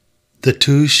The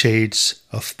Two Shades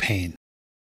of Pain.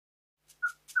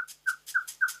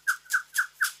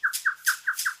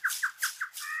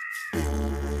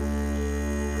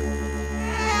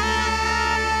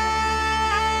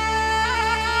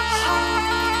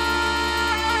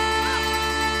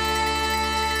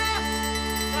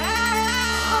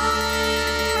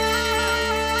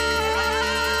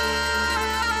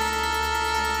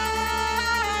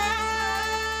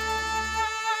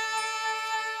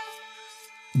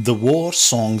 The war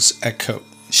song's echo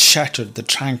shattered the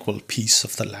tranquil peace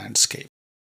of the landscape.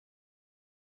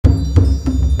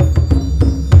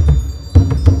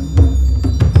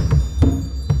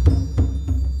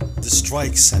 The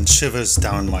strike sent shivers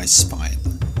down my spine.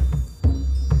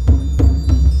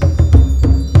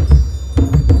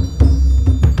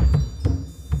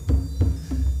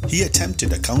 He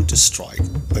attempted a counter-strike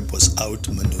but was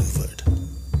outmaneuvered.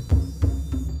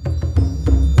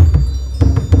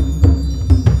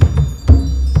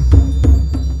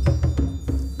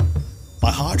 My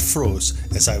heart froze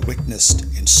as I witnessed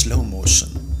in slow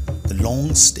motion the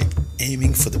long stick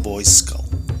aiming for the boy's skull.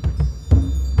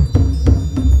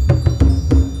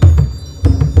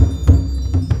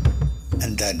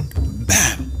 And then,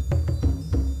 bam!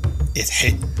 It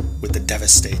hit with a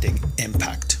devastating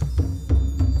impact.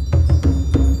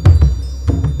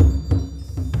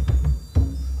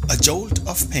 A jolt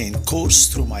of pain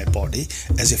coursed through my body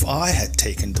as if I had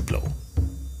taken the blow.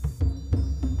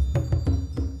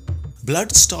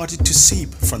 Blood started to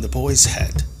seep from the boy's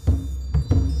head.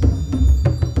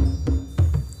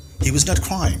 He was not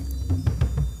crying,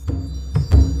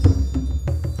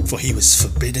 for he was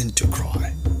forbidden to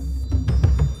cry.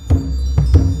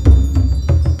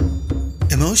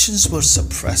 Emotions were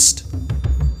suppressed,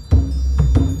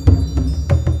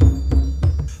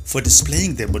 for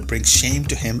displaying them would bring shame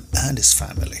to him and his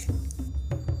family.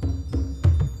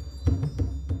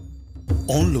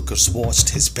 Onlookers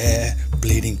watched his bare,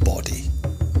 bleeding body.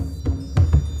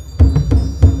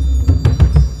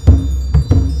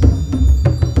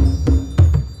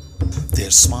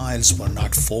 Their smiles were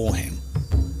not for him,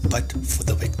 but for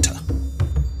the victor.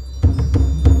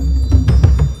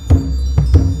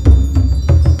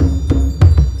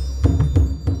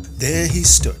 There he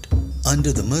stood,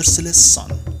 under the merciless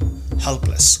sun,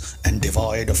 helpless and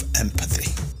devoid of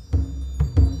empathy.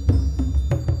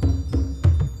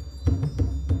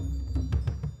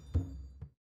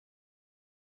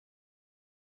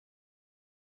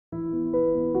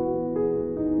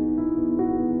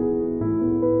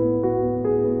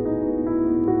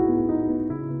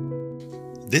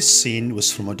 This scene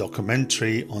was from a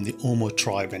documentary on the Omo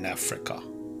tribe in Africa,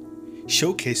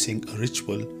 showcasing a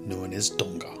ritual known as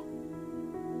Donga.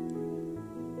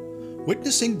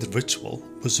 Witnessing the ritual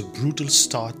was a brutal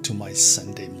start to my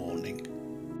Sunday morning.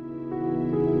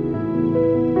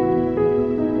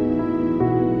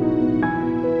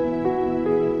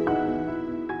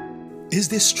 Is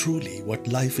this truly what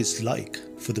life is like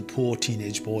for the poor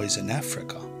teenage boys in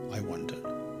Africa? I wondered.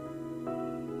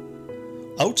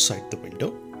 Outside the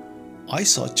window, I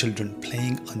saw children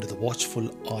playing under the watchful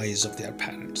eyes of their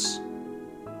parents.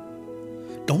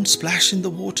 "Don't splash in the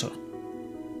water,"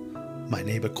 my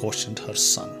neighbor cautioned her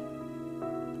son.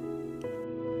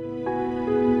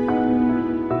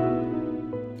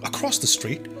 Across the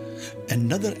street,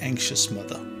 another anxious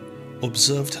mother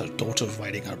observed her daughter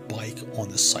riding her bike on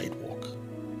the sidewalk.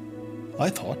 I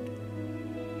thought,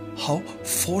 how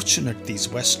fortunate these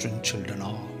Western children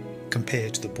are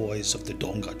compared to the boys of the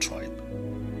Donga tribe.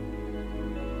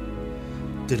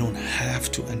 They don't have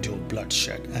to endure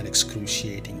bloodshed and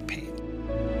excruciating pain.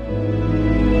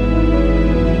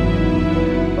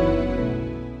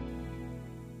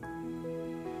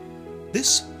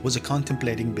 This was a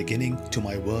contemplating beginning to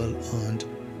my well-earned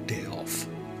day off.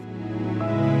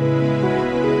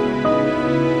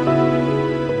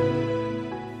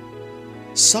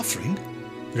 Suffering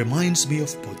reminds me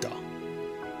of Buddha.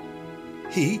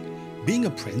 He, being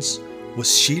a prince,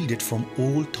 was shielded from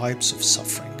all types of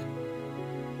suffering.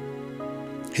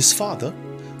 His father,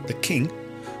 the king,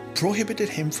 prohibited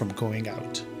him from going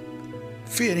out,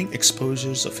 fearing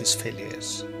exposures of his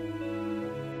failures.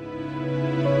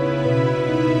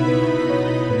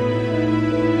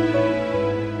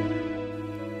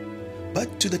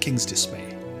 But to the king's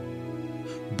dismay,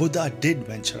 Buddha did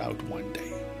venture out one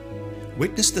day,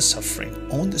 witnessed the suffering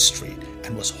on the street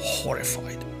and was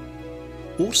horrified,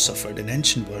 or suffered an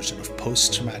ancient version of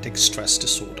post-traumatic stress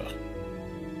disorder.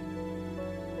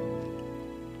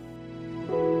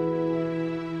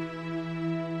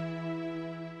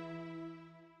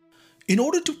 In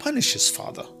order to punish his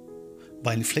father,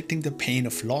 by inflicting the pain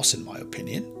of loss, in my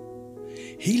opinion,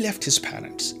 He left his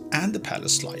parents and the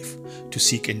palace life to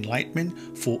seek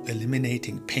enlightenment for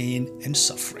eliminating pain and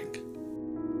suffering.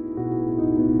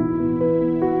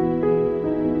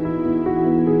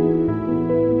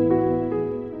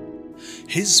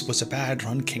 His was a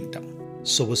bad-run kingdom,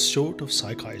 so was short of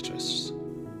psychiatrists.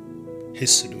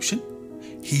 His solution?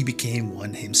 He became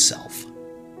one himself.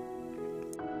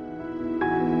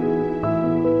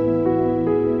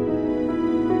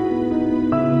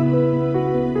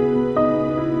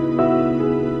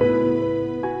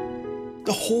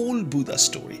 The whole Buddha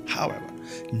story, however,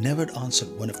 never answered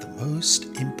one of the most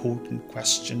important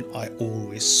questions I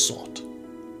always sought.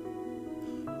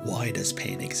 Why does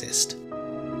pain exist?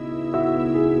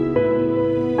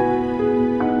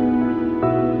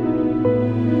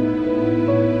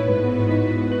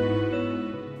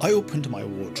 I opened my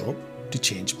wardrobe to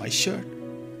change my shirt.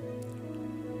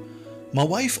 My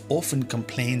wife often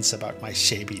complains about my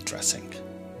shabby dressing.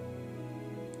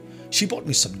 She bought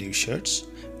me some new shirts,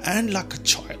 and like a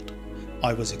child,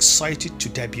 I was excited to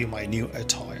debut my new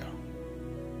attire.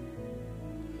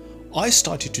 I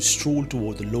started to stroll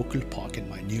toward the local park in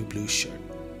my new blue shirt.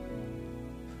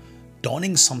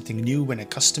 Donning something new when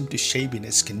accustomed to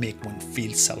shabbiness can make one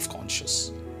feel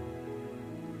self-conscious.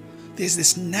 There's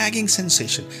this nagging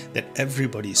sensation that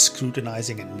everybody is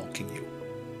scrutinizing and mocking you,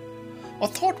 a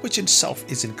thought which itself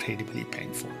is incredibly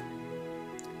painful.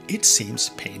 It seems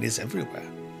pain is everywhere.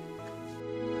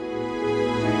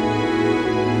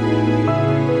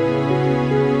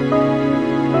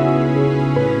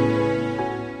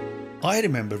 I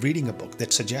remember reading a book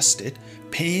that suggested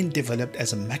pain developed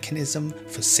as a mechanism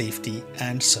for safety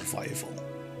and survival.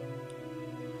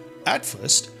 At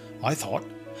first, I thought,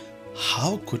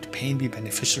 how could pain be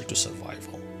beneficial to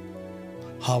survival?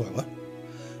 However,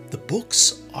 the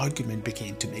book's argument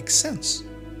began to make sense.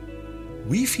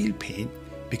 We feel pain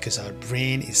because our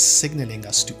brain is signaling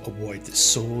us to avoid the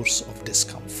source of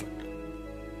discomfort.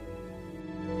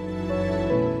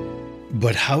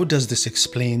 But how does this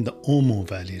explain the Omo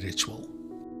Valley ritual,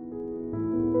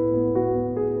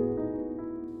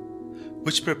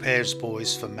 which prepares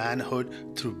boys for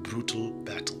manhood through brutal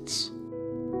battles?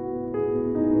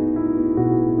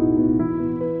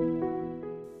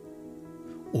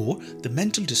 Or the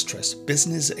mental distress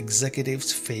business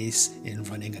executives face in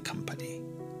running a company?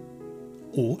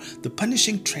 Or the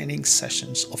punishing training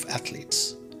sessions of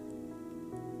athletes?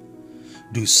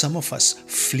 Do some of us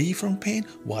flee from pain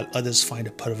while others find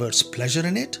a perverse pleasure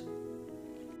in it?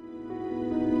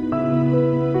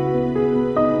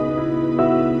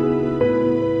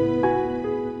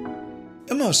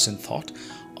 Immersed in thought,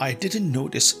 I didn't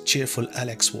notice cheerful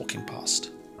Alex walking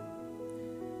past.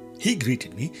 He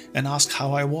greeted me and asked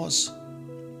how I was.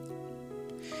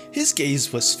 His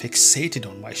gaze was fixated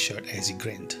on my shirt as he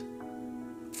grinned.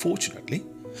 Fortunately,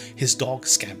 his dog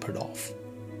scampered off,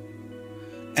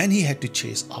 and he had to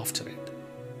chase after it.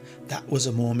 That was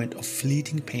a moment of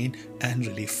fleeting pain and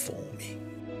relief for me.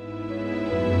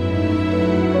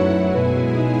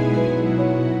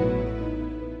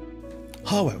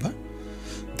 However,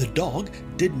 the dog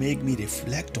did make me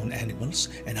reflect on animals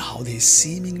and how they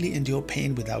seemingly endure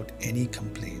pain without any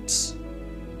complaints.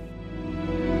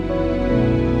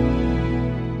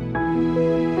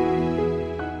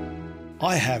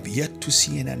 I have yet to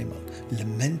see an animal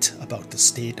lament about the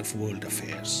state of world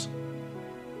affairs,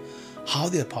 how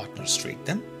their partners treat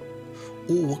them,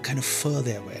 or what kind of fur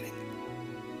they are wearing.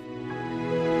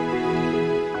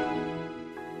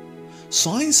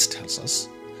 Science tells us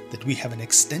that we have an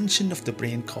extension of the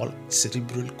brain called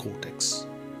cerebral cortex,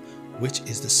 which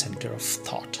is the center of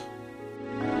thought.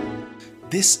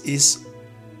 This is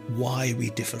why we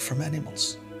differ from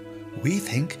animals. We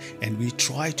think and we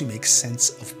try to make sense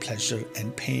of pleasure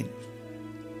and pain.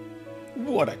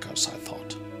 What a curse, I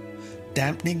thought,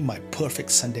 dampening my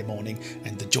perfect Sunday morning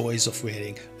and the joys of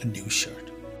wearing a new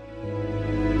shirt.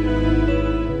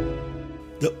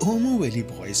 The Omo Valley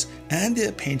boys and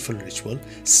their painful ritual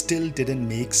still didn't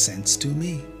make sense to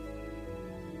me.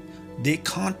 They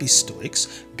can't be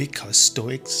Stoics because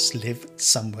Stoics live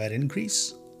somewhere in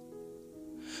Greece.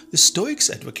 The Stoics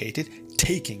advocated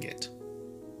taking it,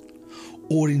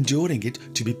 or enduring it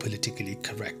to be politically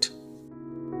correct.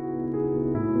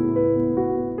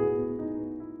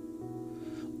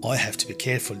 I have to be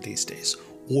careful these days,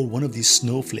 or one of these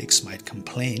snowflakes might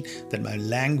complain that my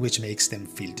language makes them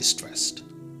feel distressed.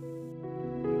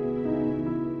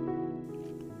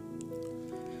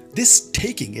 This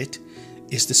taking it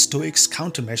is the Stoics'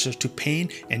 countermeasure to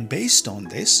pain, and based on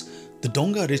this, the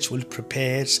Donga ritual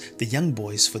prepares the young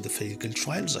boys for the physical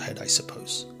trials ahead, I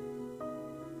suppose.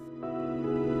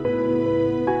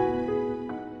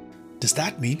 Does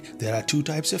that mean there are two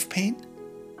types of pain?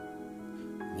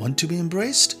 one to be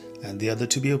embraced and the other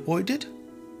to be avoided?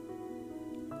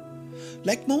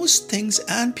 Like most things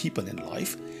and people in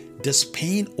life, does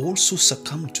pain also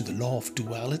succumb to the law of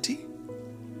duality?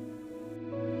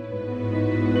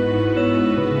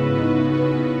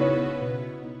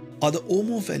 Are the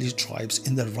Omo Valley tribes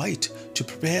in the right to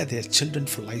prepare their children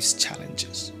for life's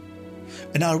challenges?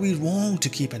 And are we wrong to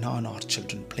keep an eye on our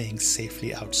children playing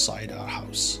safely outside our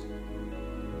house?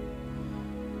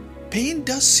 Pain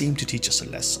does seem to teach us a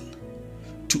lesson,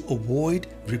 to avoid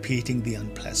repeating the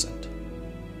unpleasant.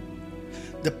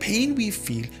 The pain we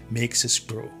feel makes us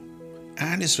grow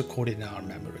and is recorded in our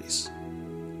memories.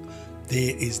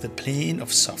 There is the pain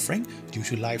of suffering due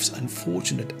to life's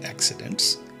unfortunate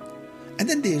accidents, and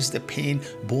then there's the pain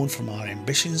born from our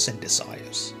ambitions and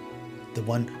desires, the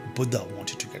one Buddha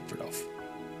wanted to get rid of.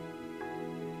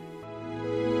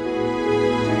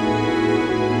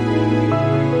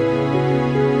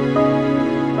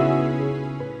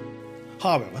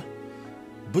 However,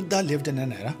 Buddha lived in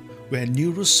an era where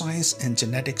neuroscience and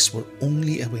genetics were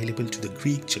only available to the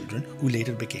Greek children who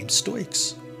later became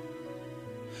Stoics.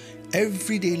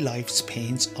 Everyday life's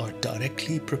pains are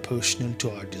directly proportional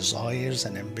to our desires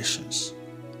and ambitions,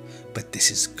 but this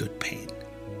is good pain.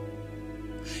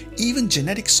 Even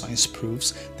genetic science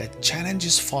proves that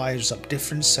challenges fires up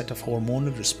different set of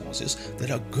hormonal responses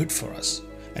that are good for us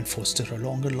and foster a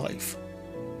longer life.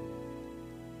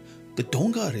 The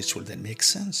Donga ritual then makes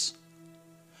sense.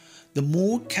 The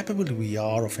more capable we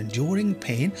are of enduring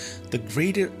pain, the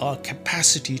greater our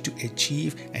capacity to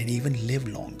achieve and even live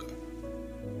longer.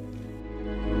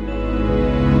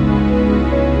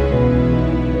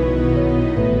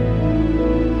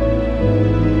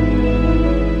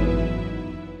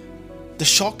 The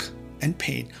shock and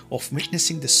pain of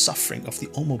witnessing the suffering of the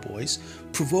Omo boys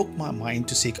provoked my mind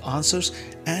to seek answers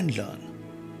and learn.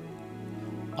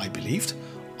 I believed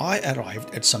I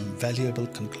arrived at some valuable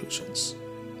conclusions.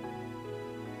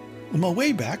 On my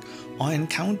way back, I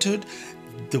encountered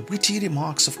the witty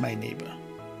remarks of my neighbor.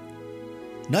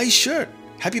 "Nice shirt,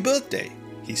 happy birthday,"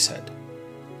 he said,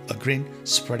 a grin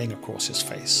spreading across his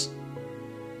face.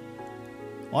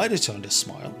 I returned his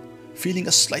smile, feeling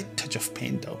a slight touch of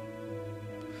pain though.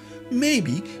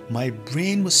 Maybe my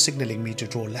brain was signaling me to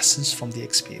draw lessons from the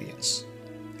experience,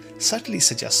 subtly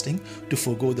suggesting to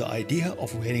forego the idea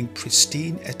of wearing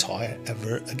pristine attire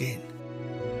ever again.